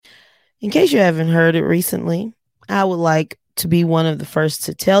In case you haven't heard it recently, I would like to be one of the first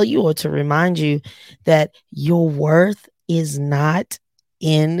to tell you or to remind you that your worth is not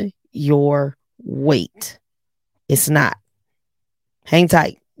in your weight. It's not. Hang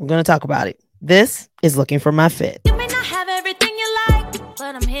tight. We're going to talk about it. This is Looking for My Fit. You may not have everything you like,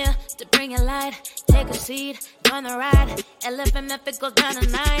 but I'm here to bring it light. Take a seat, join the ride. Elephant if it goes down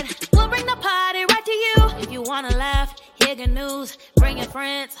tonight. We'll bring the party right to you. If you want to laugh, hear good news. Bring your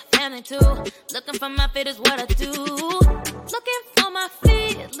friends, family too. Looking for my fit is what I do. Looking for my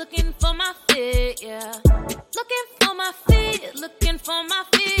fit, looking for my fit, yeah. Looking for my fit, looking for my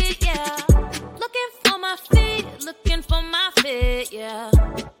fit, yeah. Looking for my fit, looking for my fit, yeah.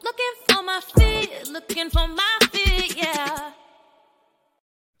 Looking for my fit, looking for my fit, yeah.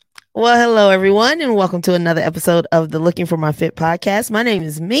 Well, hello, everyone, and welcome to another episode of the Looking for My Fit podcast. My name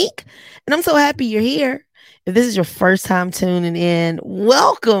is Meek, and I'm so happy you're here. If this is your first time tuning in,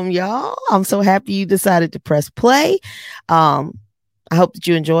 welcome, y'all. I'm so happy you decided to press play. I hope that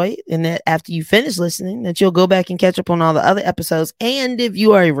you enjoy it, and that after you finish listening, that you'll go back and catch up on all the other episodes. And if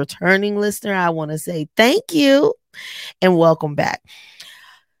you are a returning listener, I want to say thank you and welcome back.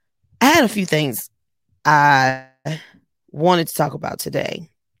 I had a few things I wanted to talk about today,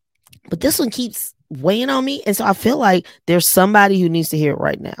 but this one keeps weighing on me. And so I feel like there's somebody who needs to hear it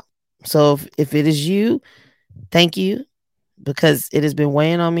right now. So if it is you, thank you, because it has been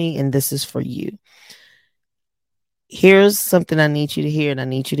weighing on me and this is for you. Here's something I need you to hear, and I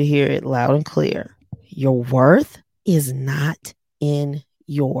need you to hear it loud and clear. Your worth is not in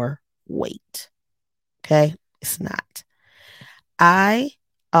your weight. Okay? It's not. I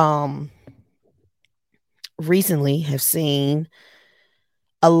recently have seen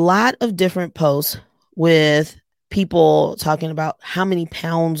a lot of different posts with people talking about how many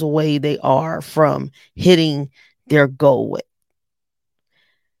pounds away they are from hitting their goal weight.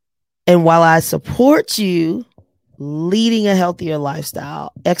 And while I support you leading a healthier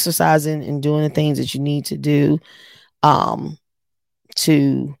lifestyle, exercising and doing the things that you need to do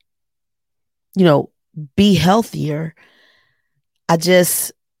to, be healthier, I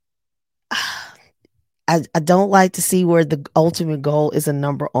don't like to see where the ultimate goal is a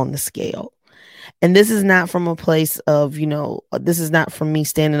number on the scale. And this is not from a place of, this is not from me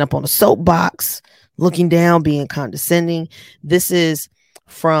standing up on a soapbox, looking down, being condescending. This is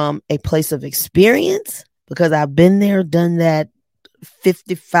from a place of experience, because I've been there, done that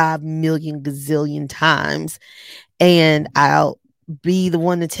 55 million gazillion times. And I'll be the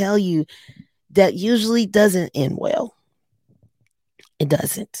one to tell you that usually doesn't end well. It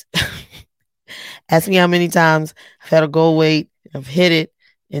doesn't. Ask me how many times I've had a goal weight, I've hit it,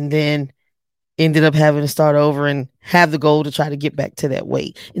 and then ended up having to start over and have the goal to try to get back to that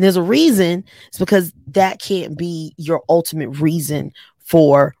weight. And there's a reason. It's because that can't be your ultimate reason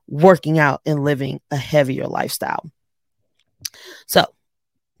for working out and living a heavier lifestyle. So,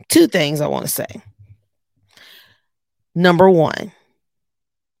 two things I want to say. Number one,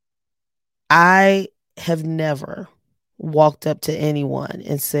 I have never walked up to anyone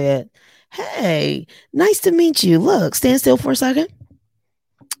and said, "Hey, nice to meet you. Look, stand still for a second.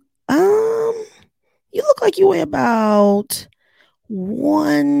 You look like you weigh about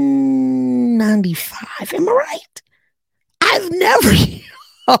 195. Am I right?" I've never, and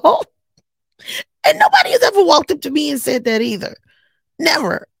nobody has ever walked up to me and said that either.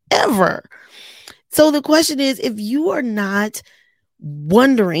 Never, ever. So the question is, if you are not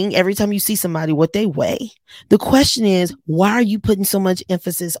wondering every time you see somebody what they weigh, the question is, why are you putting so much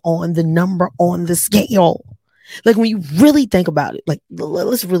emphasis on the number on the scale? Like, when you really think about it, like,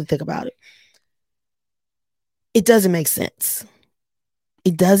 let's really think about it. It doesn't make sense.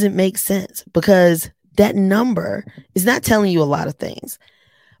 It doesn't make sense, because that number is not telling you a lot of things.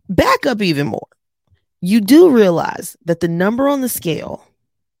 Back up even more. You do realize that the number on the scale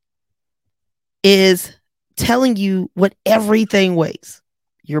is telling you what everything weighs: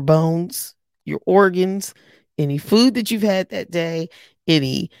 your bones, your organs, any food that you've had that day,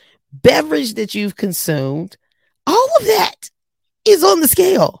 any beverage that you've consumed. All of that is on the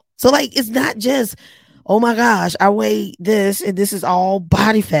scale. So, like, it's not just, oh my gosh, I weigh this and this is all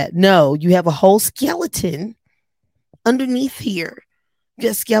body fat. No, you have a whole skeleton underneath here. You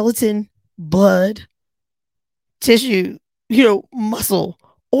got skeleton, blood, tissue, muscle,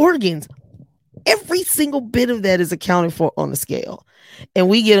 organs. Every single bit of that is accounted for on the scale. And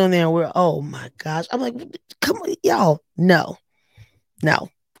we get on there and we're, oh my gosh. I'm like, come on, y'all. No.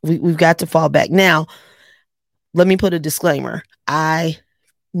 We've got to fall back. Now, let me put a disclaimer. I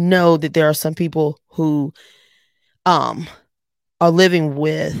know that there are some people who are living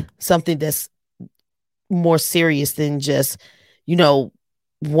with something that's more serious than just,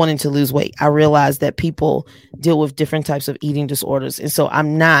 wanting to lose weight. I realize that people deal with different types of eating disorders. And so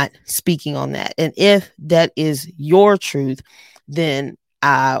I'm not speaking on that. And if that is your truth, then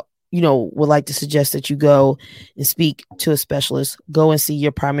I, would like to suggest that you go and speak to a specialist, go and see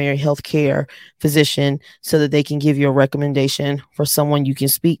your primary health care physician so that they can give you a recommendation for someone you can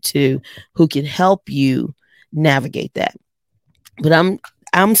speak to who can help you navigate that. But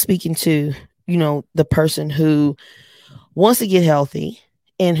I'm speaking to, the person who wants to get healthy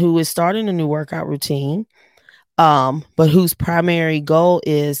and who is starting a new workout routine, but whose primary goal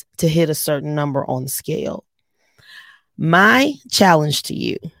is to hit a certain number on the scale. My challenge to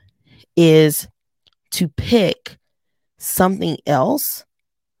you is to pick something else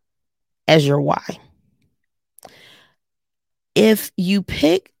as your why. If you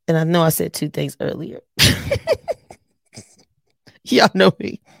pick, and I know I said two things earlier. Y'all know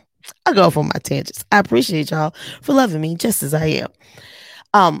me. I go off on my tangents. I appreciate y'all for loving me just as I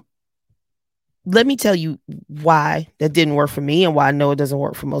am. Let me tell you why that didn't work for me and why I know it doesn't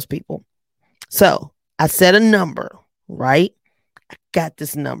work for most people. So I set a number, right? I got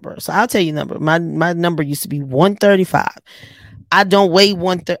this number. So I'll tell you number. My number used to be 135. I don't weigh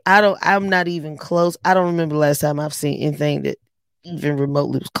 130. I'm not even close. I don't remember the last time I've seen anything that even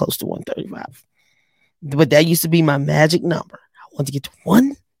remotely was close to 135. But that used to be my magic number. I wanted to get to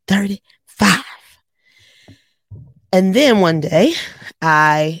 135. And then one day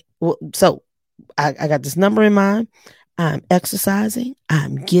I got this number in mind. I'm exercising.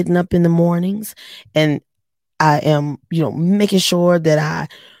 I'm getting up in the mornings and I am, making sure that I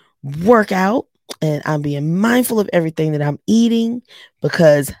work out and I'm being mindful of everything that I'm eating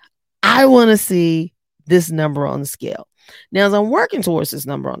because I want to see this number on the scale. Now, as I'm working towards this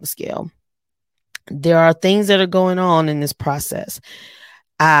number on the scale, there are things that are going on in this process.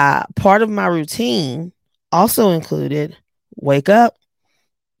 Part of my routine also included wake up,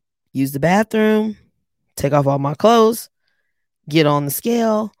 use the bathroom, take off all my clothes, get on the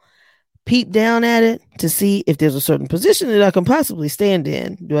scale, peep down at it to see if there's a certain position that I can possibly stand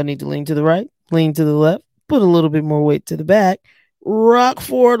in. Do I need to lean to the right, lean to the left, put a little bit more weight to the back, rock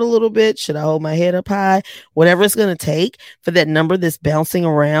forward a little bit? Should I hold my head up high? Whatever it's going to take for that number that's bouncing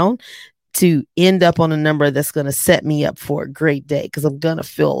around to end up on a number that's going to set me up for a great day because I'm going to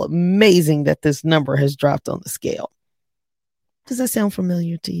feel amazing that this number has dropped on the scale. Does that sound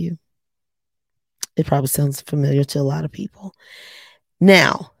familiar to you? It probably sounds familiar to a lot of people.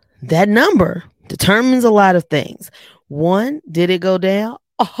 Now, that number determines a lot of things. One, did it go down?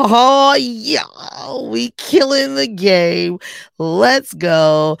 Oh, yeah, we killing the game. Let's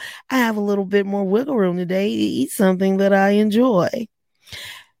go. I have a little bit more wiggle room today to eat something that I enjoy.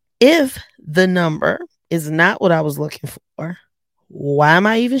 If the number is not what I was looking for, why am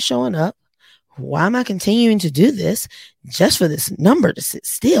I even showing up? Why am I continuing to do this just for this number to sit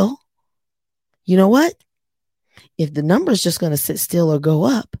still? You know what? If the number is just going to sit still or go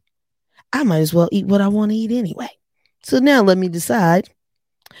up, I might as well eat what I want to eat anyway. So now let me decide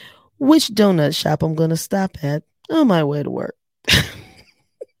which donut shop I'm going to stop at on my way to work.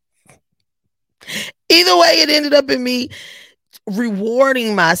 Either way, it ended up in me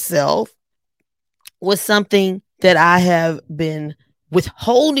rewarding myself with something that I have been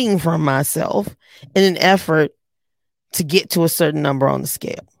withholding from myself in an effort to get to a certain number on the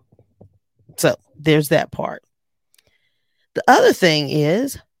scale. So there's that part. The other thing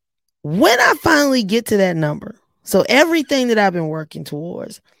is when I finally get to that number, so everything that I've been working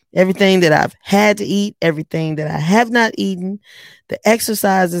towards, everything that I've had to eat, everything that I have not eaten, the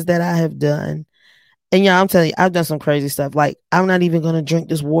exercises that I have done, and yeah, I'm telling you, I've done some crazy stuff. Like I'm not even going to drink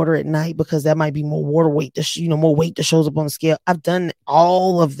this water at night because that might be more water weight, more weight that shows up on the scale. I've done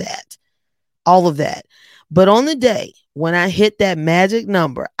all of that. But on the day when I hit that magic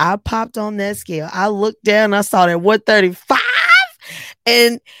number, I popped on that scale. I looked down, I saw that 135.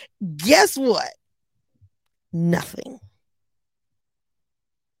 And guess what? Nothing,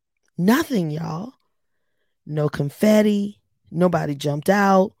 y'all. No confetti. Nobody jumped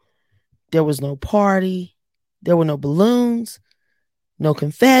out. There was no party. There were no balloons. No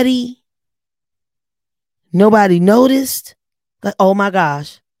confetti. Nobody noticed. Like, oh my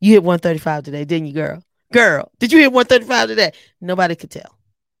gosh, you hit 135 today, didn't you, girl? Girl, did you hit 135 today? Nobody could tell.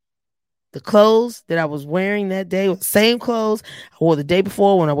 The clothes that I was wearing that day were the same clothes I wore the day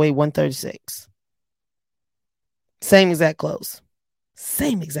before when I weighed 136. Same exact clothes.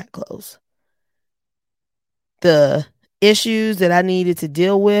 The issues that I needed to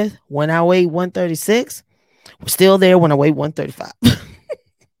deal with when I weighed 136 were still there when I weighed 135.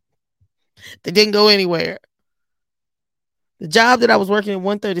 They didn't go anywhere. The job that I was working at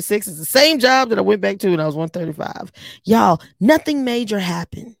 136 is the same job that I went back to when I was 135. Y'all, nothing major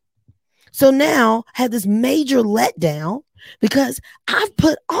happened. So now I had this major letdown because I've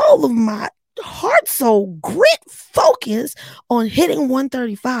put all of my heart, soul, grit, focus on hitting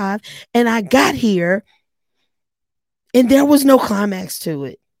 135. And I got here and there was no climax to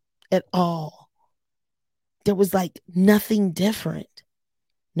it at all. There was like nothing different.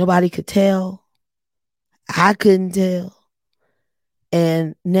 Nobody could tell. I couldn't tell.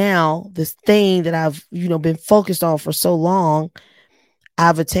 And now this thing that I've, been focused on for so long,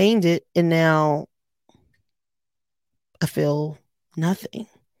 I've attained it. And now I feel nothing.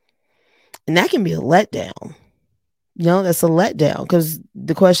 And that can be a letdown. That's a letdown, because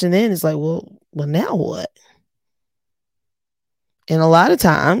the question then is like, well, now what? And a lot of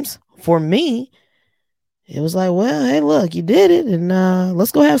times for me, it was like, well, hey, look, you did it. And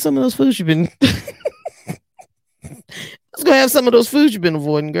let's go have some of those foods you've been let's go have some of those foods you've been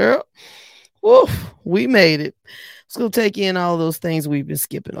avoiding, girl. Woof, we made it. Let's go take in all those things we've been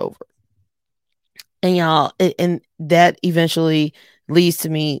skipping over. And y'all, and that eventually leads to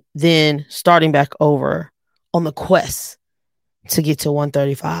me then starting back over on the quest to get to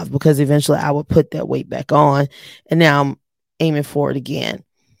 135, because eventually I would put that weight back on. And now I'm aiming for it again.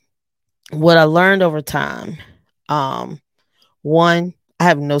 What I learned over time, one, I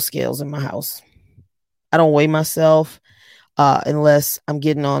have no scales in my house. I don't weigh myself unless I'm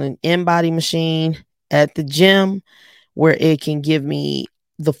getting on an InBody machine at the gym where it can give me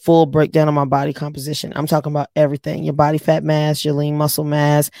the full breakdown of my body composition. I'm talking about everything: your body fat mass, your lean muscle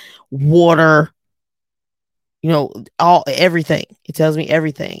mass, water, everything. It tells me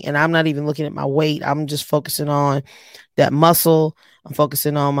everything. And I'm not even looking at my weight. I'm just focusing on that muscle. I'm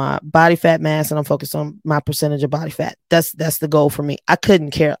focusing on my body fat mass, and I'm focused on my percentage of body fat. That's the goal for me. I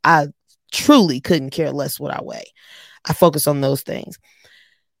truly couldn't care less what I weigh. I focus on those things.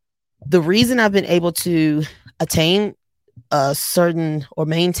 The reason I've been able to attain a certain or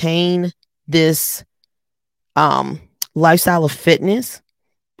maintain this lifestyle of fitness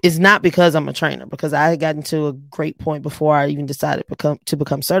is not because I'm a trainer, because I had gotten to a great point before I even decided to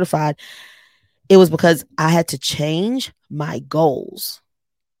become certified. It was because I had to change my goals.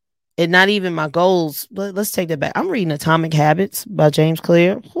 And not even my goals, but let's take that back. I'm reading Atomic Habits by James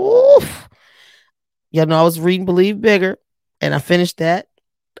Clear. Oof. Y'all know I was reading Believe Bigger, and I finished that.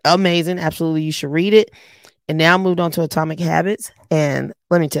 Amazing. Absolutely. You should read it. And now I moved on to Atomic Habits. And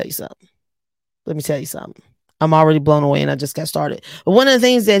let me tell you something. I'm already blown away, and I just got started. But one of the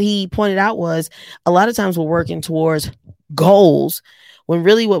things that he pointed out was a lot of times we're working towards goals when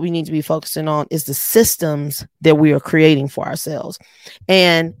really what we need to be focusing on is the systems that we are creating for ourselves.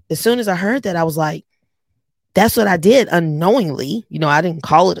 And as soon as I heard that, I was like, that's what I did unknowingly. I didn't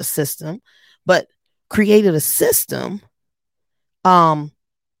call it a system, but created a system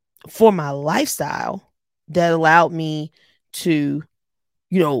for my lifestyle that allowed me to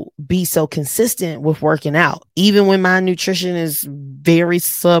be so consistent with working out, even when my nutrition is very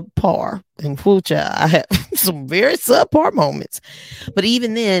subpar. And I have some very subpar moments. But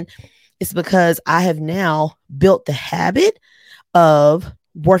even then, it's because I have now built the habit of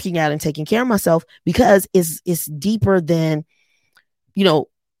working out and taking care of myself, because it's deeper than,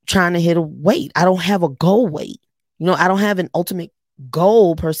 trying to hit a weight. I don't have a goal weight. I don't have an ultimate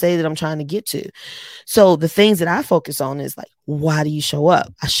goal per se that I'm trying to get to. So the things that I focus on is like, why do you show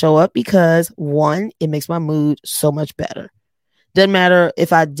up? I show up because, one, it makes my mood so much better. Doesn't matter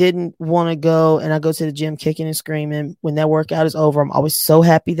if I didn't want to go and I go to the gym kicking and screaming. When that workout is over, I'm always so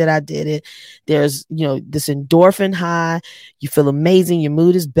happy that I did it. There's, this endorphin high. You feel amazing. Your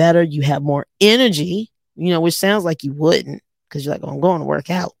mood is better. You have more energy, which sounds like you wouldn't, because you're like, oh, I'm going to work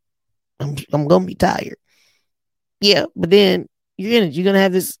out. I'm going to be tired. Yeah, but then you're going to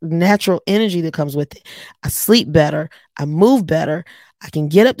have this natural energy that comes with it. I sleep better. I move better. I can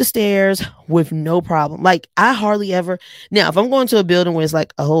get up the stairs with no problem. Like, I hardly ever. Now, if I'm going to a building where it's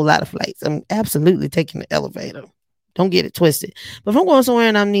like a whole lot of flights, I'm absolutely taking the elevator. Don't get it twisted. But if I'm going somewhere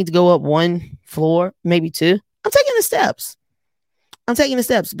and I need to go up one floor, maybe two, I'm taking the steps.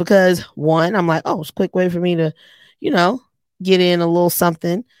 Because, one, I'm like, oh, it's a quick way for me to, get in a little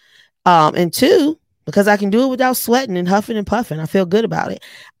something. And two, because I can do it without sweating and huffing and puffing. I feel good about it.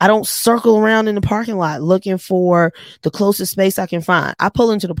 I don't circle around in the parking lot looking for the closest space I can find. I pull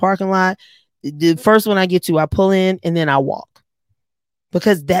into the parking lot. The first one I get to, I pull in and then I walk,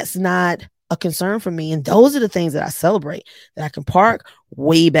 because that's not a concern for me. And those are the things that I celebrate, that I can park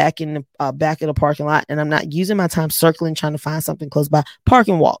way back in the back of the parking lot, and I'm not using my time circling, trying to find something close by. Park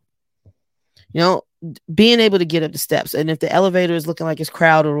and walk. Being able to get up the steps. And if the elevator is looking like it's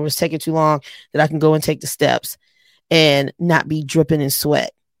crowded or it's taking too long, that I can go and take the steps. and not be dripping in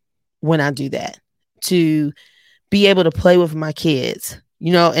sweat when I do that, to be able to play with my kids,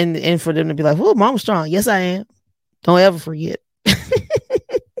 and for them to be like, oh, mom's strong. Yes, I am. Don't ever forget.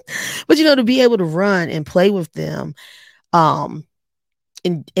 But, to be able to run and play with them,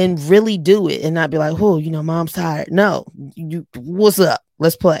 and really do it and not be like, oh, mom's tired. No, what's up?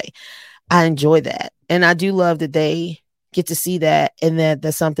 Let's play. I enjoy that. And I do love that they get to see that, and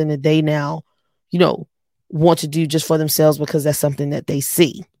that's something that they now, want to do just for themselves, because that's something that they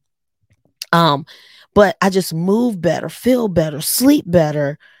see. But I just move better, feel better, sleep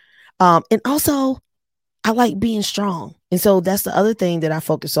better. And also I like being strong. And so that's the other thing that I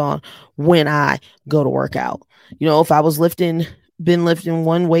focus on when I go to work out. If I was been lifting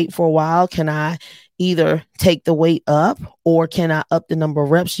one weight for a while, can I either take the weight up or can I up the number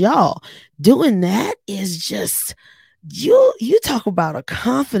of reps? Y'all, doing that is just, you talk about a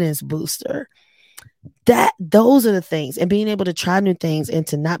confidence booster. Those are the things, and being able to try new things and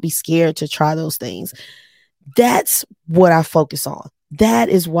to not be scared to try those things. That's what I focus on. That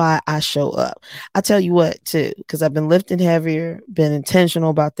is why I show up. I tell you what, too, because I've been lifting heavier, been intentional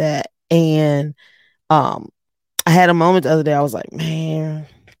about that. And I had a moment the other day. I was like, man,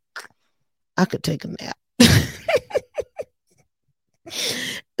 I could take a nap.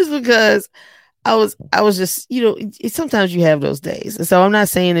 It's because I was just, sometimes you have those days. And so I'm not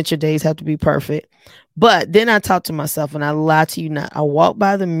saying that your days have to be perfect, but then I talked to myself, and I lie to you not. I walked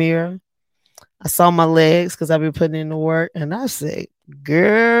by the mirror. I saw my legs because I've been putting in the work, and I said,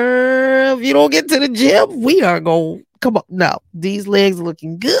 girl, if you don't get to the gym, we are going, come on. No, these legs are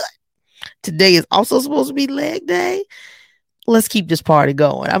looking good. Today is also supposed to be leg day. Let's keep this party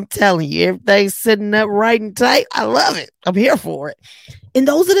going. I'm telling you, everything's sitting up right and tight. I love it. I'm here for it. And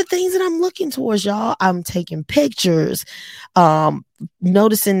those are the things that I'm looking towards, y'all. I'm taking pictures,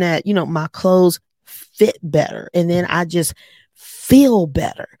 noticing that, my clothes fit better. And then I just feel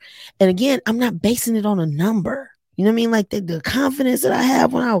better. And again, I'm not basing it on a number. You know what I mean? Like the confidence that I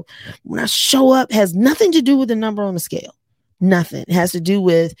have when I show up has nothing to do with the number on the scale. Nothing. It has to do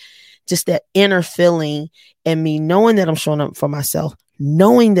with just that inner feeling and me knowing that I'm showing up for myself,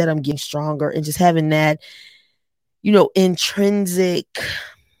 knowing that I'm getting stronger, and just having that, intrinsic,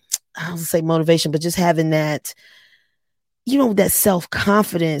 I don't say motivation, but just having that, that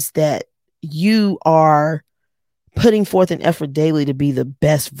self-confidence that you are putting forth an effort daily to be the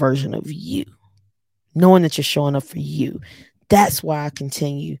best version of you, knowing that you're showing up for you. That's why I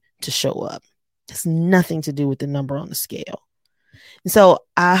continue to show up. It's nothing to do with the number on the scale. And so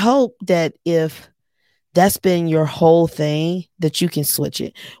I hope that if that's been your whole thing, that you can switch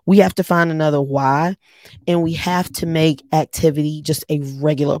it. We have to find another why, and we have to make activity just a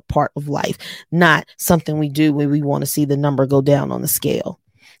regular part of life, not something we do when we want to see the number go down on the scale.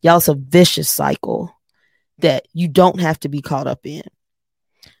 Y'all, it's a vicious cycle that you don't have to be caught up in.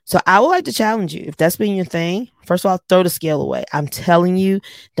 So I would like to challenge you. If that's been your thing, first of all, throw the scale away. I'm telling you,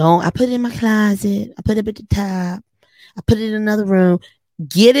 I put it in my closet. I put it at the top. I put it in another room.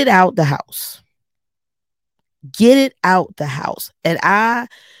 Get it out the house. Get it out the house. And I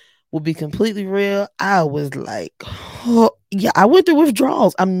will be completely real. I was like, oh, yeah, I went through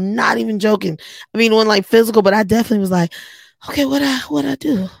withdrawals. I'm not even joking. I mean, when like physical, but I definitely was like, okay, what I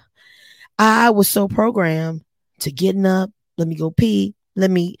do? I was so programmed to getting up. Let me go pee.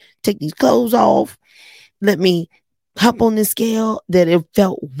 Let me take these clothes off. Let me hop on this scale, that it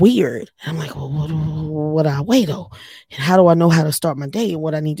felt weird. And I'm like, well, what do I weigh though? And how do I know how to start my day and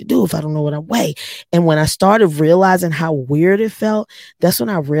what I need to do if I don't know what I weigh? And when I started realizing how weird it felt, that's when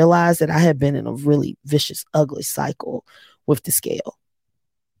I realized that I had been in a really vicious, ugly cycle with the scale.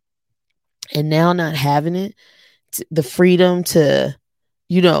 And now not having it, the freedom to,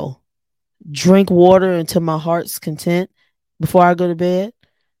 drink water until my heart's content before I go to bed,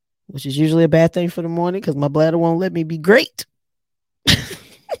 which is usually a bad thing for the morning because my bladder won't let me be great.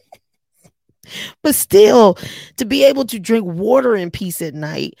 But still, to be able to drink water in peace at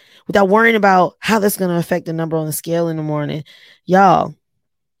night without worrying about how that's going to affect the number on the scale in the morning, y'all,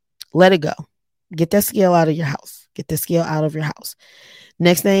 let it go. Get that scale out of your house. Get the scale out of your house.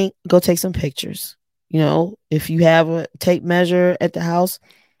 Next thing, go take some pictures. If you have a tape measure at the house,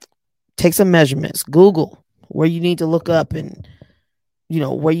 take some measurements. Google where you need to look up and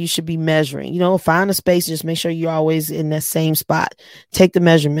where you should be measuring. Find a space. Just make sure you're always in that same spot. Take the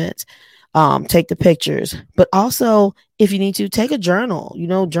measurements. Take the pictures. But also, if you need to, take a journal.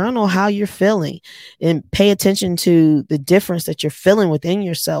 Journal how you're feeling and pay attention to the difference that you're feeling within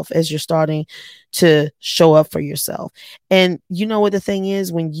yourself as you're starting to show up for yourself. And what the thing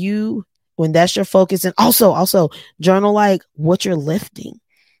is, when that's your focus, and also journal like what you're lifting.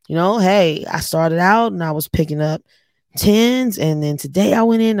 Hey, I started out and I was picking up 10s, and then today I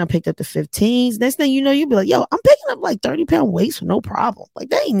went in, I picked up the 15s. Next thing you know, you'll be like, yo, I'm picking up like 30-pound weights for no problem. Like,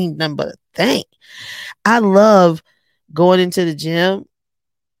 that ain't even nothing but a thing. I love going into the gym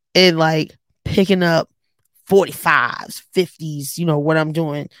and like picking up 45s, 50s, what I'm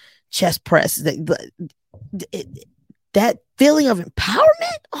doing, chest press. That feeling of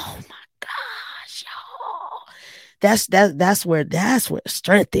empowerment. Oh my gosh, y'all. That's where the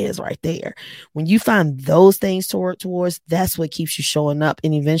strength is right there. When you find those things to work towards, that's what keeps you showing up.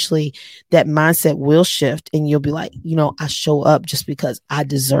 And eventually that mindset will shift and you'll be like, I show up just because I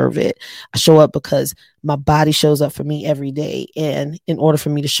deserve it. I show up because my body shows up for me every day. And in order for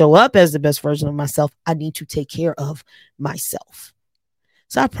me to show up as the best version of myself, I need to take care of myself.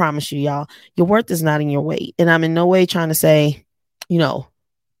 So I promise you, y'all, your worth is not in your weight. And I'm in no way trying to say,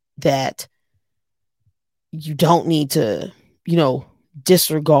 that you don't need to,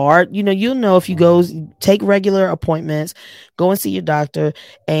 disregard, you'll know if you go take regular appointments, go and see your doctor.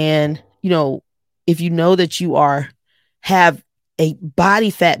 And, if you know that you have a body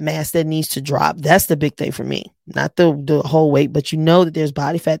fat mass that needs to drop, that's the big thing for me, not the whole weight, but that there's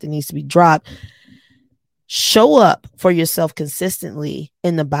body fat that needs to be dropped. Show up for yourself consistently.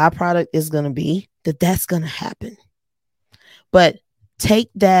 And the byproduct is going to be that's going to happen. But take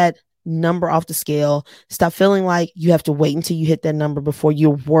that number off the scale. Stop feeling like you have to wait until you hit that number before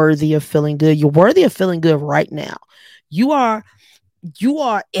you're worthy of feeling good. You're worthy of feeling good right now. You are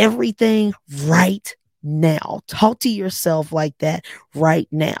everything right now. Talk to yourself like that right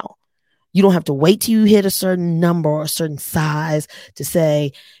now. You don't have to wait till you hit a certain number or a certain size to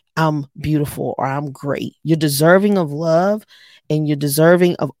say, I'm beautiful or I'm great. You're deserving of love and you're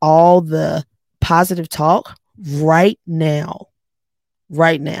deserving of all the positive talk right now.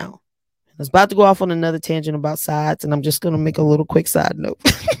 Right now. I was about to go off on another tangent about sides, and I'm just going to make a little quick side note.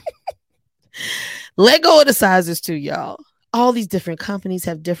 Let go of the sizes too, y'all. All these different companies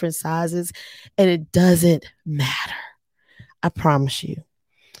have different sizes, and it doesn't matter. I promise you.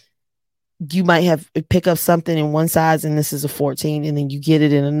 You might pick up something in one size and this is a 14, and then you get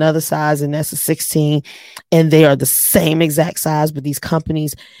it in another size and that's a 16, and they are the same exact size, but these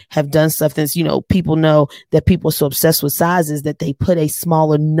companies have done stuff that's, people know that people are so obsessed with sizes that they put a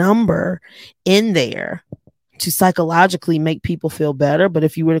smaller number in there to psychologically make people feel better. But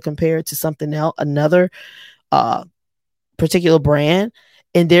if you were to compare it to something else, another particular brand,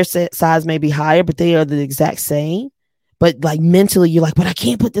 and their size may be higher, but they are the exact same. But like mentally, you're like, but I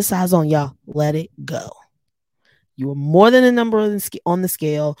can't put this size on, y'all. Let it go. You are more than a number on the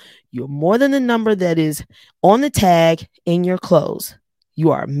scale. You're more than the number that is on the tag in your clothes.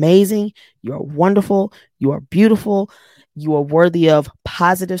 You are amazing. You are wonderful. You are beautiful. You are worthy of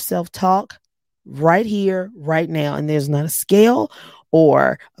positive self-talk right here, right now. And there's not a scale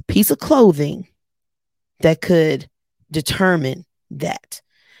or a piece of clothing that could determine that.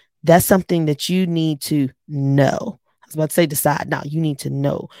 That's something that you need to know. I was about to say decide. Now you need to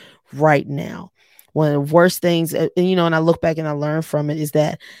know right now. One of the worst things, and I look back and I learn from it, is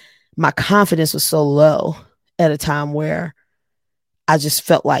that my confidence was so low at a time where I just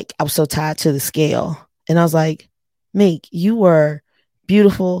felt like I was so tied to the scale. And I was like, Meek, you were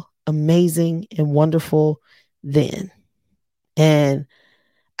beautiful, amazing, and wonderful then. And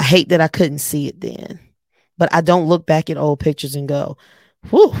I hate that I couldn't see it then. But I don't look back at old pictures and go,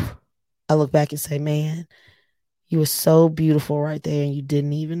 whew. I look back and say, man, you were so beautiful right there and you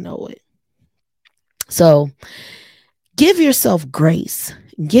didn't even know it. So give yourself grace,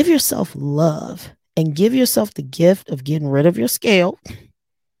 give yourself love, and give yourself the gift of getting rid of your scale.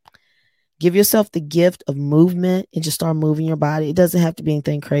 Give yourself the gift of movement and just start moving your body. It doesn't have to be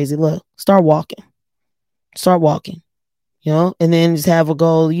anything crazy. Look, start walking, and then just have a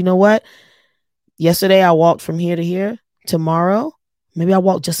goal. You know what? Yesterday I walked from here to here. Tomorrow, maybe I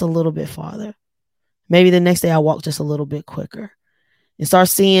walk just a little bit farther. Maybe the next day I walk just a little bit quicker, and start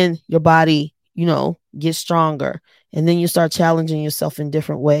seeing your body, get stronger. And then you start challenging yourself in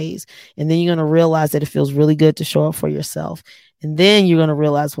different ways. And then you're going to realize that it feels really good to show up for yourself. And then you're going to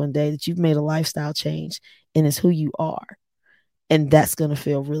realize one day that you've made a lifestyle change and it's who you are. And that's going to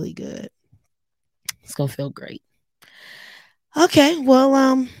feel really good. It's going to feel great. Okay.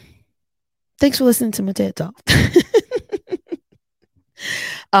 Well, thanks for listening to my TED Talk.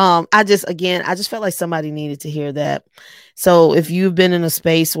 I just felt like somebody needed to hear that. So if you've been in a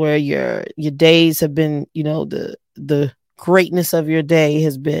space where your days have been, the greatness of your day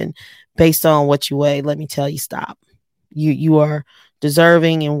has been based on what you weigh, let me tell you, stop. You are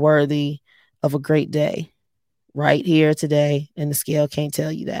deserving and worthy of a great day right here today. And the scale can't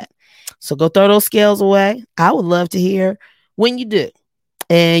tell you that. So go throw those scales away. I would love to hear when you do.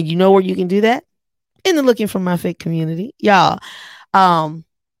 And you know where you can do that? in the Looking for My Fit community. Y'all,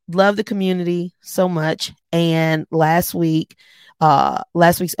 love the community so much. And last week's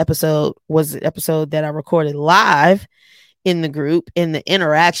episode was the episode that I recorded live in the group, and the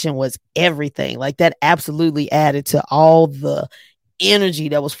interaction was everything. Like, that absolutely added to all the energy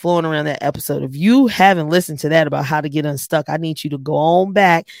that was flowing around that episode. If you haven't listened to that about how to get unstuck, I need you to go on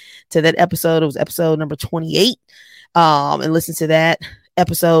back to that episode. It was episode number 28, and listen to that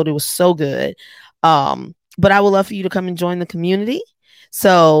episode. It was so good. But I would love for you to come and join the community.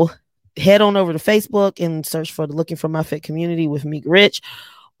 So head on over to Facebook and search for the Looking for My Fit community with Meek Rich,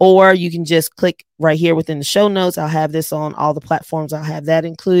 or you can just click right here within the show notes. I'll have this on all the platforms. I'll have that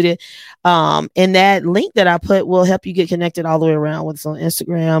included. And that link that I put will help you get connected all the way around, whether it's on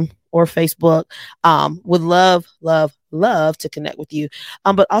Instagram or Facebook. Would love to connect with you.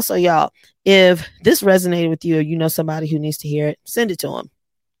 But also, y'all, if this resonated with you, or you know somebody who needs to hear it, send it to them.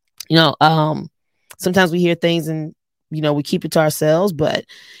 You know, sometimes we hear things and, you know, we keep it to ourselves, but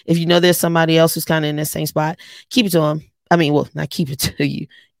if you know there's somebody else who's kind of in that same spot, keep it to them. I mean, well, not keep it to you.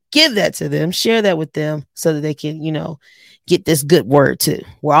 Give that to them. Share that with them so that they can, you know, get this good word too.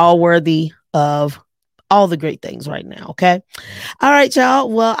 We're all worthy of all the great things right now. Okay. All right, y'all.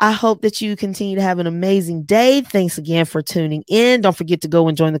 Well, I hope that you continue to have an amazing day. Thanks again for tuning in. Don't forget to go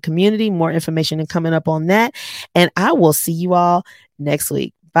and join the community. More information is coming up on that. And I will see you all next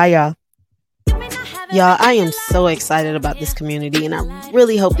week. Bye, y'all. Y'all, I am so excited about this community, and I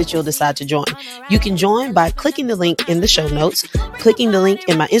really hope that you'll decide to join. You can join by clicking the link in the show notes, clicking the link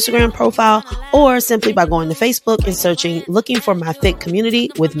in my Instagram profile, or simply by going to Facebook and searching Looking for My Fit community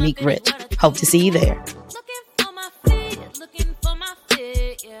with Meek Rich. Hope to see you there.